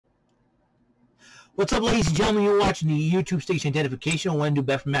What's up, ladies and gentlemen? You're watching the YouTube station identification. I want to do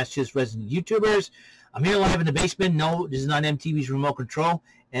better for Massachusetts resident YouTubers. I'm here live in the basement. No, this is not MTV's remote control.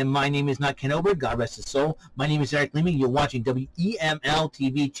 And my name is not Ken Ober. God rest his soul. My name is Eric Leamy. You're watching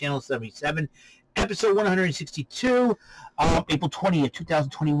WEML-TV, Channel 77, Episode 162, April 20th,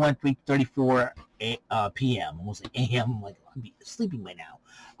 2021, 3:34 p.m. Almost like a.m. I'm like, I'll be sleeping by now.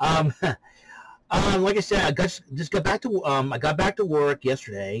 Like I said, I got back to work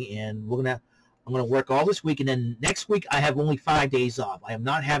yesterday, and I'm gonna work all this week, and then next week I have only 5 days off. I am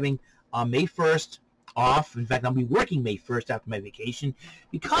not having May 1st off. In fact, I'll be working May 1st after my vacation,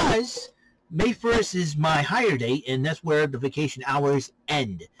 because May 1st is my hire date, and that's where the vacation hours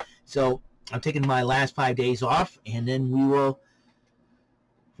end. So I'm taking my last 5 days off, and then we will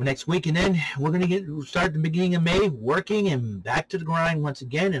for next week, and then we're gonna start the beginning of May working and back to the grind once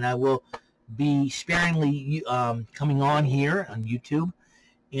again. And I will be sparingly coming on here on YouTube,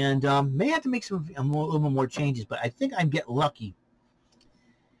 and may have to make a little bit more changes, but I think I get lucky.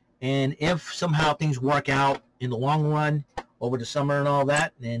 And if somehow things work out in the long run over the summer and all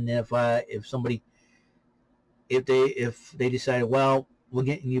that, and if they decided, well, we're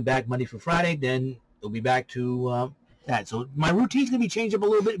getting you back Monday for Friday, then it'll be back to that. So my routine's gonna be changed up a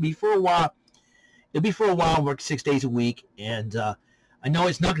little bit. It'll be for a while. Work 6 days a week, and I know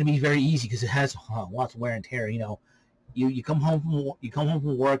it's not going to be very easy because it has lots of wear and tear. You know, you come home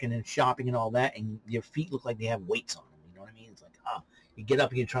from work and then shopping and all that, and your feet look like they have weights on them. You know what I mean? It's like, you get up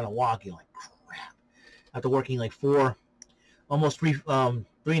and you're trying to walk, you're like, crap. After working like almost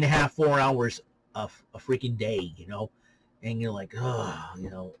 3.5, 4 hours of a freaking day, you know, and you're like, you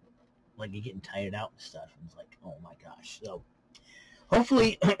know, like you're getting tired out and stuff. And it's like, oh my gosh. So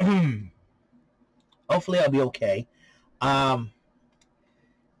hopefully, hopefully I'll be okay.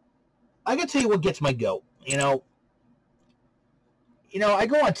 I gotta tell you what gets my goat. You know, I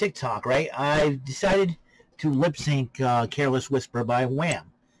go on TikTok, right? I've decided to lip sync "Careless Whisper" by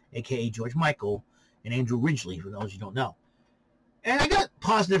Wham, aka George Michael and Andrew Ridgeley, for those you don't know. And I got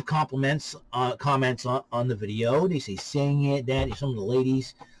positive comments on the video. They say sing it, that some of the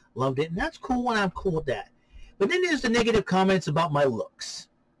ladies loved it, and that's cool, and I'm cool with that. But then there's the negative comments about my looks.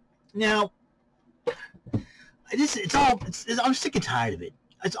 Now, I'm sick and tired of it.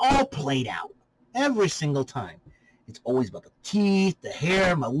 It's all played out every single time. It's always about the teeth, the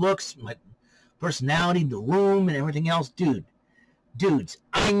hair, my looks, my personality, the room, and everything else. Dudes,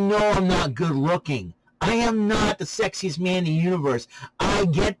 I know I'm not good looking. I am not the sexiest man in the universe. I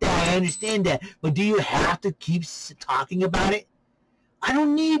get that. I understand that. But do you have to keep talking about it? I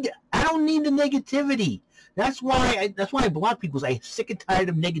don't need the negativity. That's why I block people. I'm sick and tired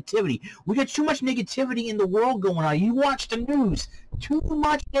of negativity. We got too much negativity in the world going on. You watch the news. Too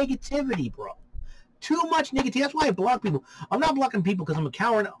much negativity, bro. Too much negativity. That's why I block people. I'm not blocking people because I'm a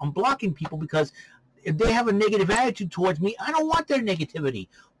coward. I'm blocking people because if they have a negative attitude towards me, I don't want their negativity.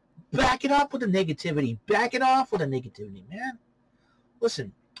 Back it up with the negativity. Back it off with the negativity, man.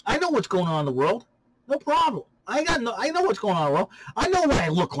 Listen, I know what's going on in the world. No problem. I know what's going on in the world. I know what I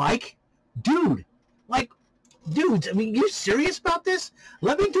look like. Dude. Like, dudes, I mean, you serious about this?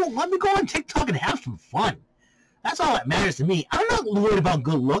 Let me go on TikTok and have some fun. That's all that matters to me. I'm not worried about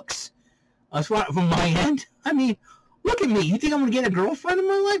good looks. From my end. I mean, look at me. You think I'm gonna get a girlfriend in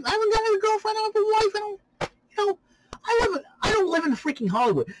my life? I haven't got a girlfriend. I have a wife. I don't live in freaking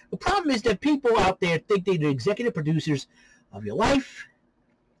Hollywood. The problem is that people out there think they're the executive producers of your life,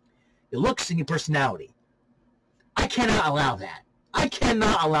 your looks, and your personality. I cannot allow that. I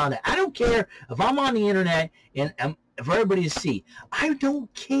cannot allow that. I don't care if I'm on the internet and for everybody to see. I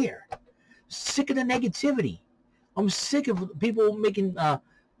don't care. Sick of the negativity. I'm sick of people making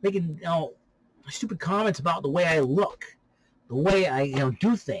stupid comments about the way I look, the way I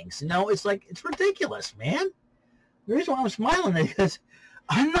do things. It's like, it's ridiculous, man. The reason why I'm smiling is because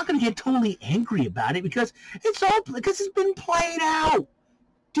I'm not going to get totally angry about it because it's been played out.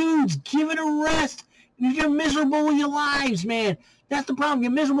 Dudes, give it a rest. You're miserable in your lives, man. That's the problem.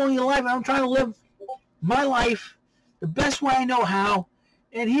 You're miserable in your life. I'm trying to live my life the best way I know how.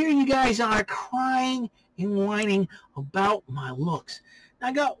 And here you guys are crying and whining about my looks.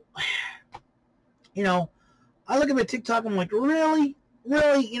 I go, I look at my TikTok. I'm like, really?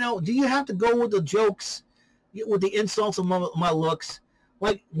 Really? Do you have to go with the jokes, with the insults of my looks?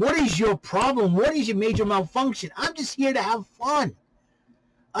 Like, what is your problem? What is your major malfunction? I'm just here to have fun.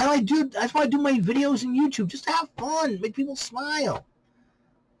 That's why I do my videos on YouTube, just to have fun, make people smile,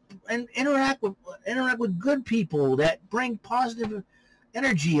 and interact with good people that bring positive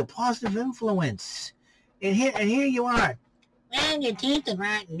energy, a positive influence. And here you are. Man, your teeth are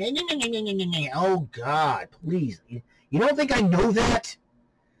rotten. Oh God, please! You don't think I know that?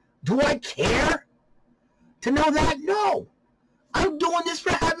 Do I care? to know that? No. I'm doing this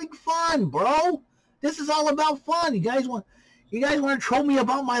for having fun, bro. This is all about fun. You guys want to troll me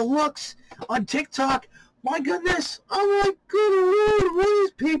about my looks on TikTok? My goodness. I'm like, good Lord, what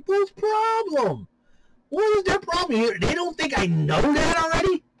is people's problem? What is their problem here? They don't think I know that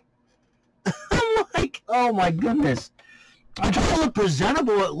already? I'm like, oh my goodness. I try to look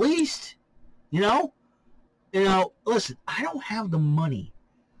presentable at least. You know, listen, I don't have the money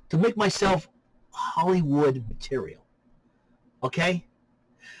to make myself Hollywood material. Okay?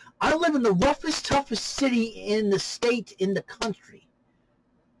 I live in the roughest, toughest city in the state, in the country.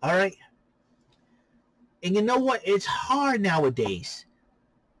 All right? And you know what? It's hard nowadays.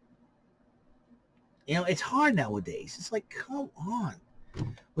 It's hard nowadays. It's like, come on.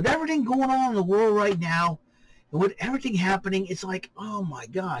 With everything going on in the world right now, and with everything happening, it's like, oh my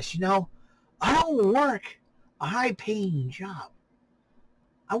gosh, I don't work a high-paying job.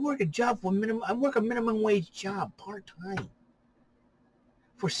 I work a job for minimum. I work a minimum wage job, part-time,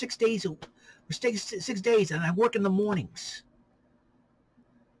 for 6 days. For 6 days, and I work in the mornings.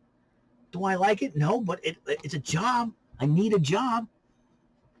 Do I like it? No, but it's a job. I need a job.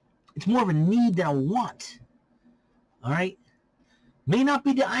 It's more of a need than a want. All right? May not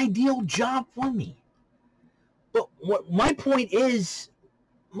be the ideal job for me. But what my point is,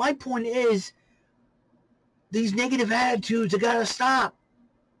 these negative attitudes have got to stop.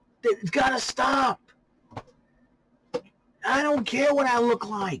 It's got to stop. I don't care what I look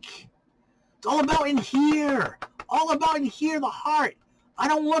like. It's all about in here. All about in here, the heart. I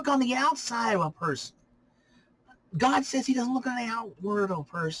don't look on the outside of a person. God says he doesn't look on the outward of a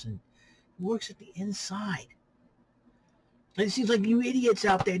person. He works at the inside. And it seems like you idiots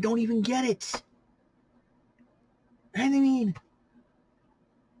out there don't even get it. And I mean,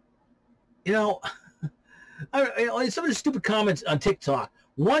 some of the stupid comments on TikTok.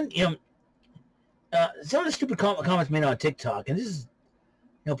 Some of the stupid comments made on TikTok, and this is,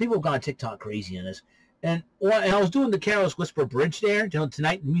 people have gone TikTok crazy on this. And I was doing the Careless Whisper bridge there.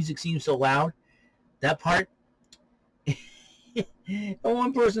 Tonight the music seems so loud. That part. And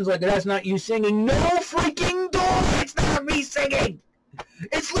one person's like, that's not you singing. No freaking door! It's not me singing!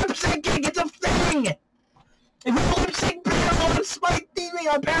 It's lip syncing! It's a thing! If you lip sync Paramount on Spike TV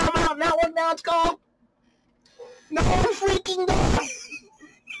on Paramount Network, now it's called. No freaking door!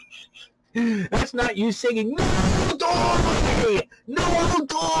 That's not you singing. No door! No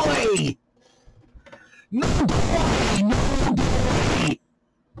door! No boy! No boy!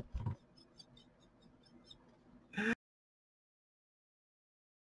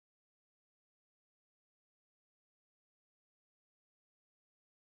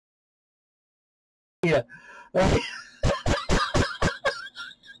 Yeah.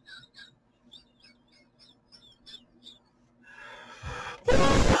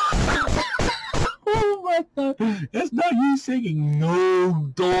 Oh my God. That's not you singing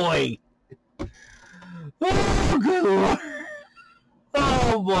No Doy. Oh, good Lord.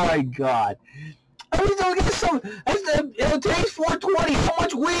 Oh, my God. I was going to get some. Today's 420. How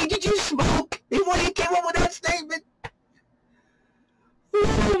much weed did you smoke before you came up with that statement?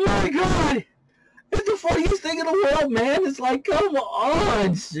 Oh, my God. It's the funniest thing in the world, man. It's like, come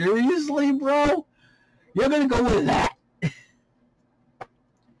on. Seriously, bro? You're going to go with that?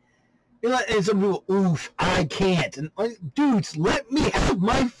 And some people, oof, I can't. And dudes, let me have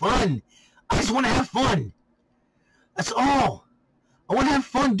my fun. I just want to have fun. That's all. I want to have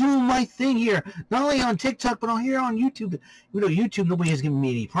fun doing my thing here. Not only on TikTok, but here on YouTube. YouTube, nobody has given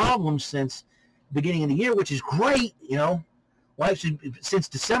me any problems since the beginning of the year, which is great, Well, actually, since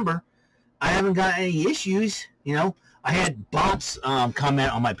December, I haven't got any issues, I had bots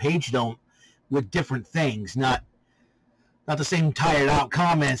comment on my page, with different things, not the same tired out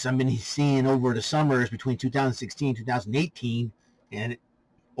comments I've been seeing over the summers between 2016 2018 and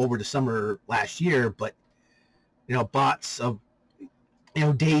over the summer last year, but bots of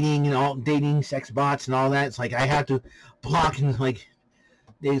dating sex bots and all that. It's like I have to block, and like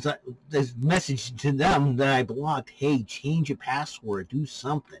there's message to them that I blocked, hey, change your password, do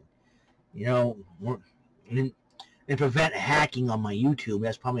something, and prevent hacking on my YouTube.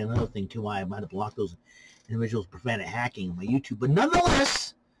 That's probably another thing too why I might have blocked those individuals, prevent hacking on my YouTube. But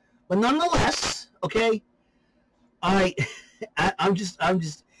nonetheless, okay, I'm just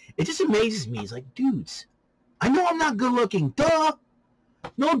it just amazes me. It's like, dudes, I know I'm not good looking. Duh.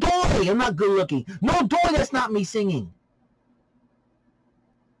 No doy, I'm not good looking. No doy, that's not me singing.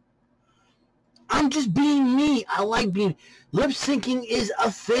 I'm just being me. I like being. Lip syncing is a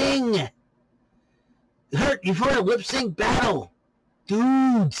thing. You've heard of lip sync battle.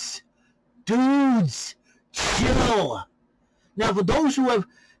 Dudes, chill. Now, for those who have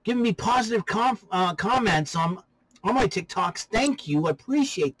giving me positive comments on my TikToks. Thank you. I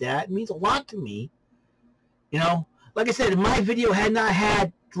appreciate that. It means a lot to me. You know, like I said, if my video had not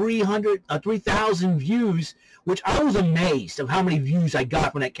had 3,000 views, which I was amazed of how many views I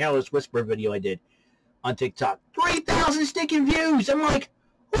got from that Careless Whisper video I did on TikTok. 3,000 stinking views. I'm like,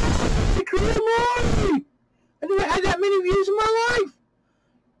 holy crap, I never had that many views in my life.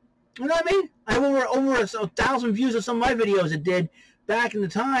 You know what I mean? I have over 1,000 views of some of my videos I did back in the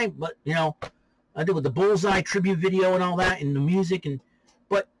time, but you know, I did with the Bullseye tribute video and all that, and the music,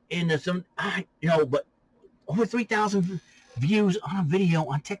 but over 3,000 views on a video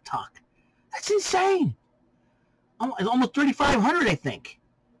on TikTok. That's insane. Almost 3,500, I think.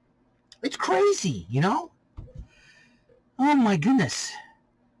 It's crazy, you know? Oh my goodness.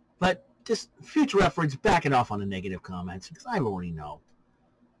 But just future reference, backing off on the negative comments, because I already know.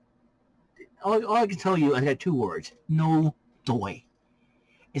 All I can tell you, I got 2 words. No doy.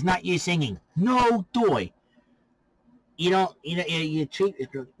 It's not you singing. No doy. You treat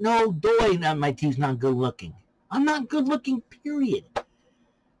no doy. My teeth's not good looking. I'm not good looking, period.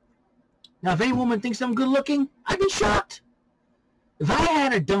 Now, if any woman thinks I'm good looking, I'd be shocked. If I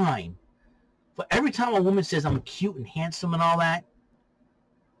had a dime for every time a woman says I'm cute and handsome and all that,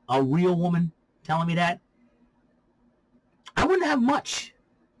 a real woman telling me that, I wouldn't have much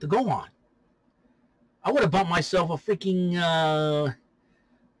to go on. I would have bought myself a freaking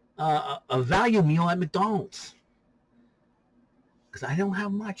a value meal at McDonald's, because I don't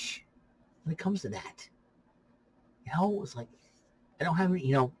have much when it comes to that. You know, it's like I don't have,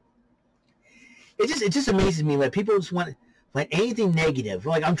 you know. It just amazes me that people just want like anything negative.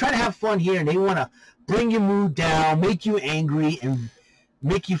 Like, I'm trying to have fun here, and they want to bring your mood down, make you angry, and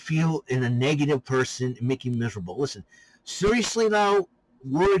make you feel in a negative person, and make you miserable. Listen, seriously though,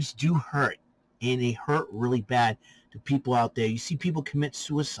 words do hurt, and they hurt really bad to people out there. You see people commit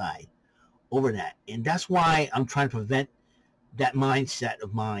suicide over that, and that's why I'm trying to prevent that mindset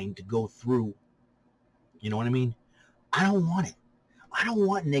of mine to go through. You know what I mean? I don't want it. I don't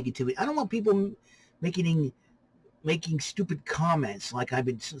want negativity. I don't want people making stupid comments like I've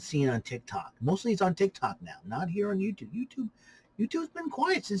been seeing on TikTok. Mostly it's on TikTok now, not here on YouTube. YouTube's been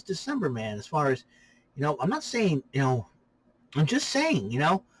quiet since December, man, as far as, you know, I'm not saying, you know, I'm just saying, you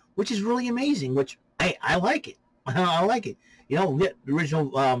know, which is really amazing, which, hey, I like it. I like it. You know, the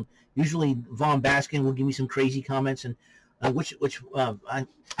original, usually Vaughn Baskin will give me some crazy comments, and I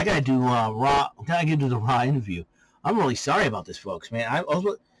gotta do I gotta do the raw interview. I'm really sorry about this, folks, man.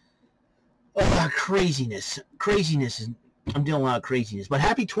 Craziness is, I'm dealing with a lot of craziness. But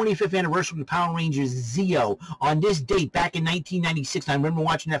happy 25th anniversary of Power Rangers ZEO. On this date, back in 1996, I remember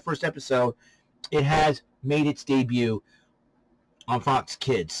watching that first episode. It has made its debut on Fox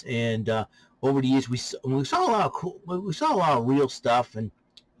Kids, and over the years we saw a lot of we saw a lot of real stuff, and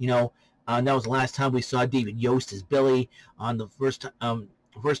you know, that was the last time we saw David Yost as Billy on the first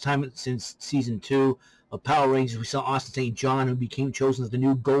time since season 2 of Power Rangers. We saw Austin St. John, who became chosen as the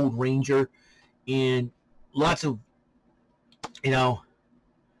new Gold Ranger, and lots of, you know,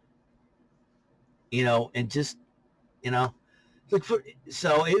 and just, you know, like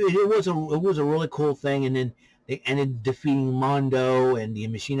so it was a really cool thing, and then they ended defeating Mondo and the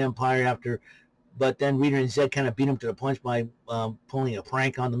Machine Empire after, but then Rita and Zed kind of beat him to the punch by pulling a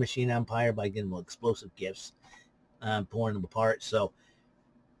prank on the Machine Empire by getting them explosive gifts, pulling them apart. So,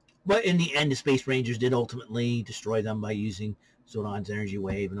 but in the end, the Space Rangers did ultimately destroy them by using Zordon's energy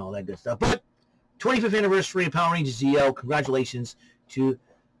wave and all that good stuff. But 25th anniversary of Power Rangers ZEO. Congratulations to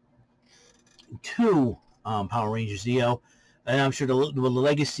Power Rangers ZEO. And I'm sure the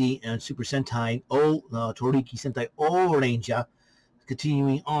legacy and Super Sentai Toriki Sentai Ranger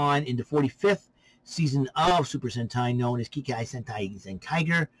continuing on in the 45th season of Super Sentai, known as Kikai Sentai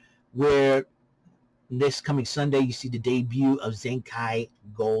Zenkaiger, where this coming Sunday you see the debut of Zenkai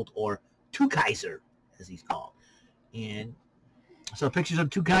Gold, or Two Kaiser, as he's called. And so pictures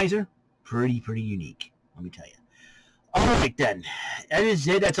of Two Kaiser, pretty unique, let me tell you. All right then, that is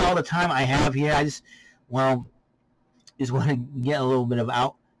it. That's all the time I have here. I just want to get a little bit of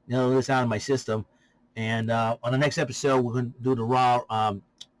this out of my system. And on the next episode, we're going to do the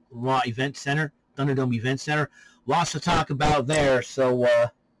Raw Event Center, Thunderdome Event Center. Lots to talk about there. So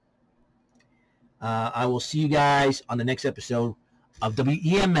I will see you guys on the next episode of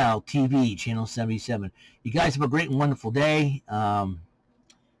WEML-TV, Channel 77. You guys have a great and wonderful day. And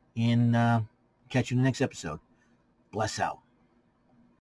catch you in the next episode. Bless out.